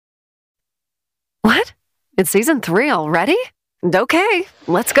What? It's season 3 already? Okay,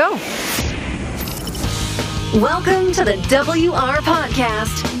 let's go. Welcome to the WR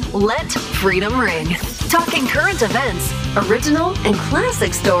Podcast. Let freedom ring. Talking current events, original and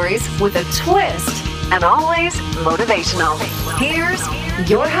classic stories with a twist, and always motivational. Here's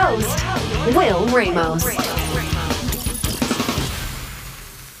your host, Will Ramos.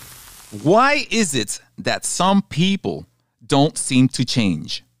 Why is it that some people don't seem to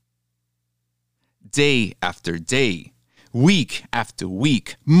change? Day after day, week after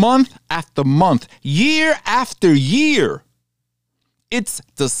week, month after month, year after year. It's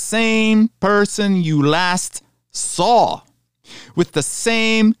the same person you last saw, with the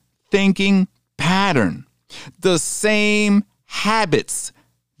same thinking pattern, the same habits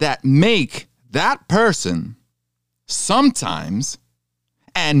that make that person sometimes,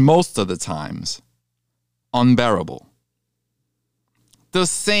 and most of the times, unbearable. The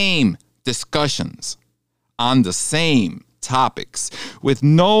same discussions on the same topics with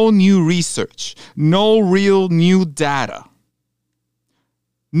no new research, no real new data,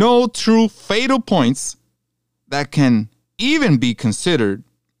 no true fatal points that can even be considered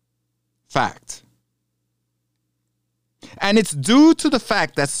fact. And it's due to the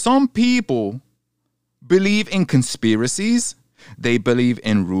fact that some people believe in conspiracies, they believe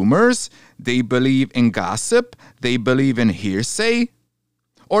in rumors, they believe in gossip, they believe in hearsay,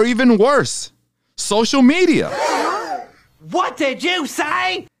 or even worse, social media. What did you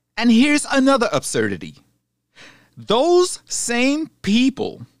say? And here's another absurdity. Those same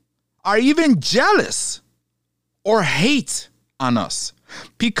people are even jealous or hate on us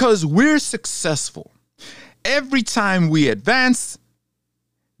because we're successful. Every time we advance,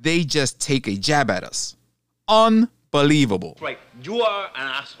 they just take a jab at us. Unbelievable. Right, you are an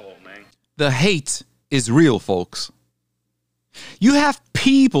asshole, man. The hate is real, folks. You have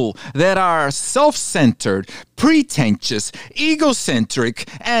people that are self-centered, pretentious, egocentric,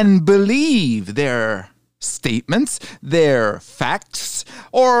 and believe their statements, their facts,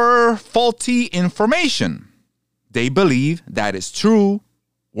 or faulty information. They believe that is true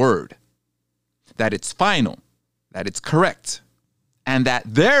word, that it's final, that it's correct, and that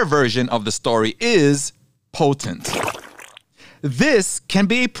their version of the story is potent. This can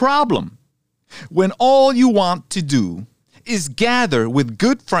be a problem when all you want to do is gather with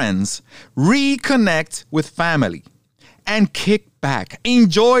good friends, reconnect with family, and kick back,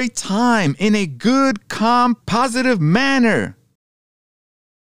 enjoy time in a good, calm, positive manner.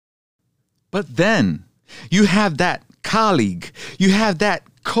 But then you have that colleague, you have that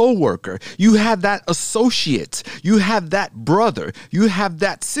coworker, you have that associate, you have that brother, you have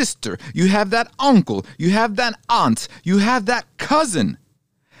that sister, you have that uncle, you have that aunt, you have that cousin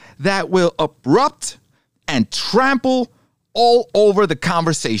that will abrupt and trample all over the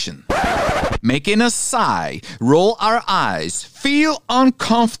conversation, making us sigh, roll our eyes, feel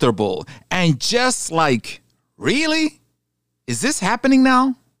uncomfortable, and just like, really? Is this happening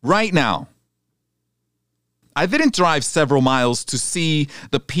now? Right now? I didn't drive several miles to see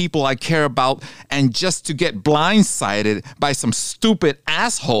the people I care about and just to get blindsided by some stupid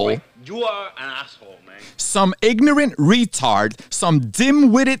asshole. Wait, you are an asshole, man. Some ignorant retard, some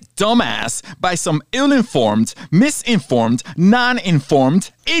dim-witted dumbass by some ill-informed, misinformed,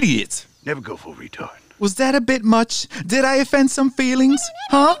 non-informed idiot. Never go full retard. Was that a bit much? Did I offend some feelings?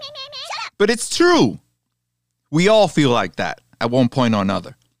 Huh? But it's true. We all feel like that at one point or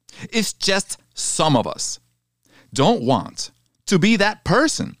another. It's just some of us don't want to be that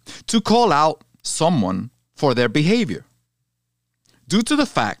person to call out someone for their behavior, due to the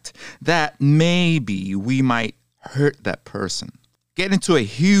fact that maybe we might hurt that person, get into a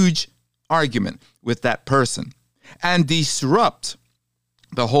huge argument with that person, and disrupt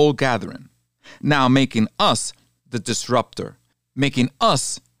the whole gathering, now making us the disruptor, making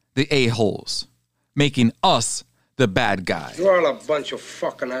us the a-holes, making us the bad guy. You're all a bunch of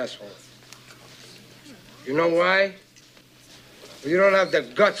fucking assholes. You know why? You don't have the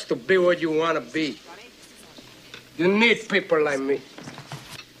guts to be what you want to be. You need people like me.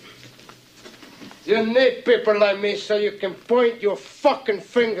 You need people like me so you can point your fucking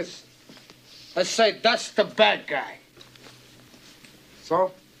fingers and say, that's the bad guy.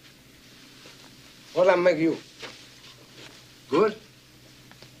 So? What'll that make you? Good?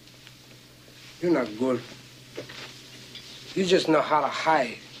 You're not good. You just know how to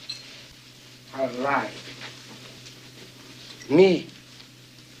hide, how to lie. Me,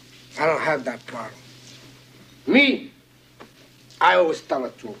 I don't have that problem. Me, I always tell the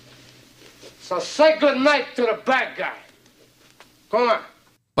truth. So say good night to the bad guy. Come on.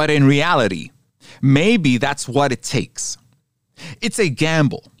 But in reality, maybe that's what it takes. It's a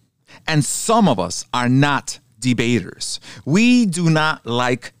gamble. And some of us are not debaters. We do not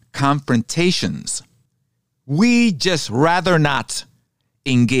like confrontations. We just rather not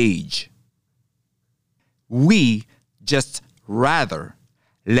engage. We just rather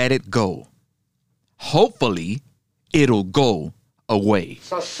let it go. Hopefully, it'll go away.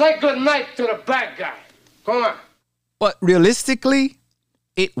 So say goodnight to the bad guy. Come on. But realistically,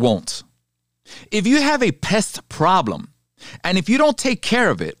 it won't. If you have a pest problem, and if you don't take care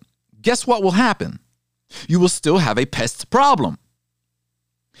of it, guess what will happen? You will still have a pest problem.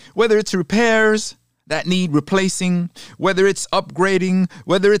 Whether it's repairs that need replacing, whether it's upgrading,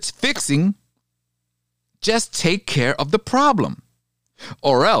 whether it's fixing, just take care of the problem.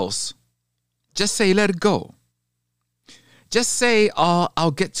 Or else, just say, let it go. Just say, oh,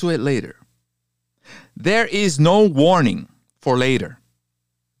 I'll get to it later. There is no warning for later.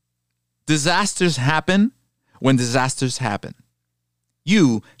 Disasters happen when disasters happen.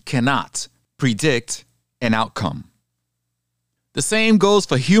 You cannot predict an outcome. The same goes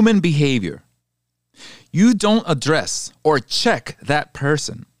for human behavior. You don't address or check that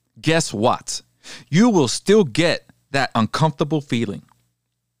person. Guess what? You will still get that uncomfortable feeling.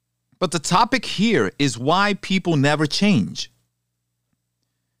 But the topic here is why people never change.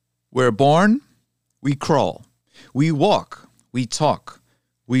 We're born, we crawl, we walk, we talk,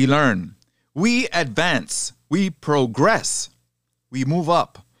 we learn, we advance, we progress, we move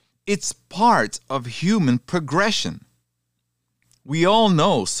up. It's part of human progression. We all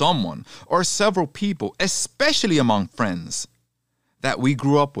know someone or several people, especially among friends, that we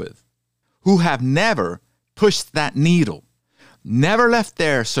grew up with, who have never pushed that needle, never left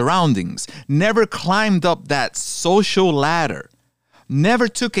their surroundings, never climbed up that social ladder, never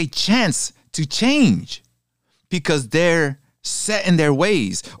took a chance to change because they're set in their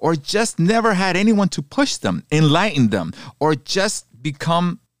ways, or just never had anyone to push them, enlighten them, or just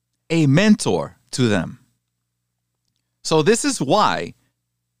become a mentor to them. So this is why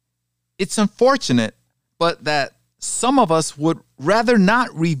it's unfortunate, but that some of us would rather not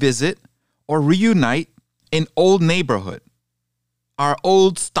revisit or reunite an old neighborhood, our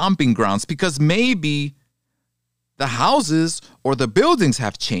old stomping grounds, because maybe the houses or the buildings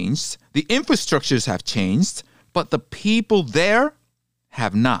have changed, the infrastructures have changed, but the people there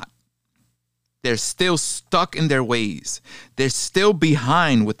have not. They're still stuck in their ways. They're still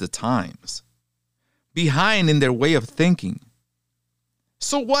behind with the times, behind in their way of thinking.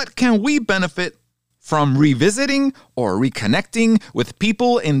 So what can we benefit from revisiting or reconnecting with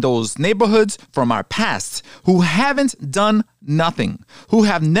people in those neighborhoods from our past who haven't done nothing, who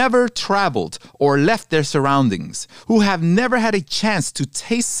have never traveled or left their surroundings, who have never had a chance to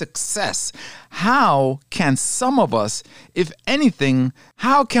taste success? How can some of us, if anything,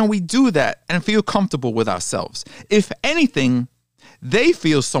 how can we do that and feel comfortable with ourselves? If anything, they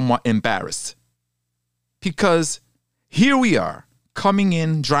feel somewhat embarrassed because here we are, coming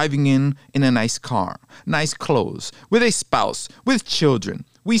in, driving in a nice car, nice clothes, with a spouse, with children.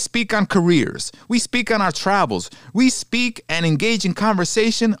 We speak on careers. We speak on our travels. We speak and engage in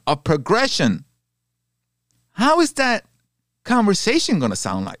conversation of progression. How is that conversation going to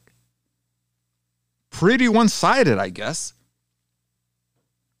sound like? Pretty one-sided, I guess.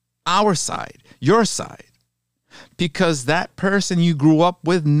 Our side, your side. Because that person you grew up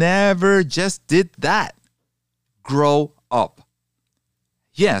with never just did that. Grow up.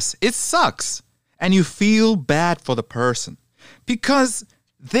 Yes, it sucks, and you feel bad for the person because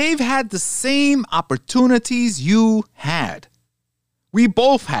they've had the same opportunities you had. We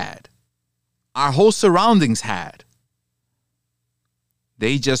both had. Our whole surroundings had.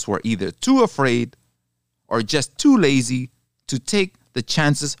 They just were either too afraid or just too lazy to take the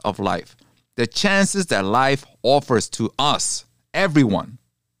chances of life, the chances that life offers to us, everyone.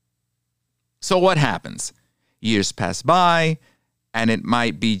 So what happens? Years pass by, and it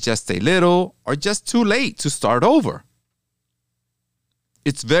might be just a little or just too late to start over.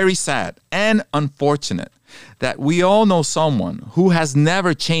 It's very sad and unfortunate that we all know someone who has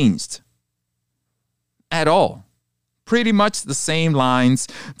never changed at all. Pretty much the same lines,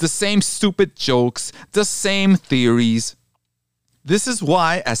 the same stupid jokes, the same theories. This is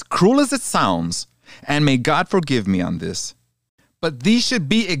why, as cruel as it sounds, and may God forgive me on this, but these should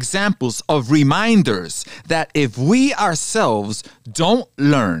be examples of reminders that if we ourselves don't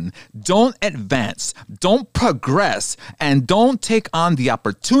learn, don't advance, don't progress, and don't take on the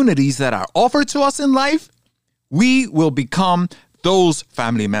opportunities that are offered to us in life, we will become those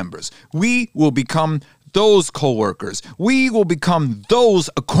family members. We will become those coworkers. We will become those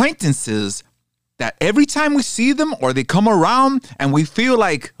acquaintances that every time we see them or they come around and we feel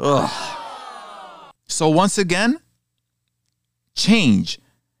like, ugh. So once again, change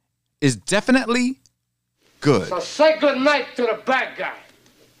is definitely good. So say good night to the bad guy.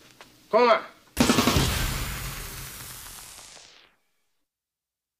 Come on.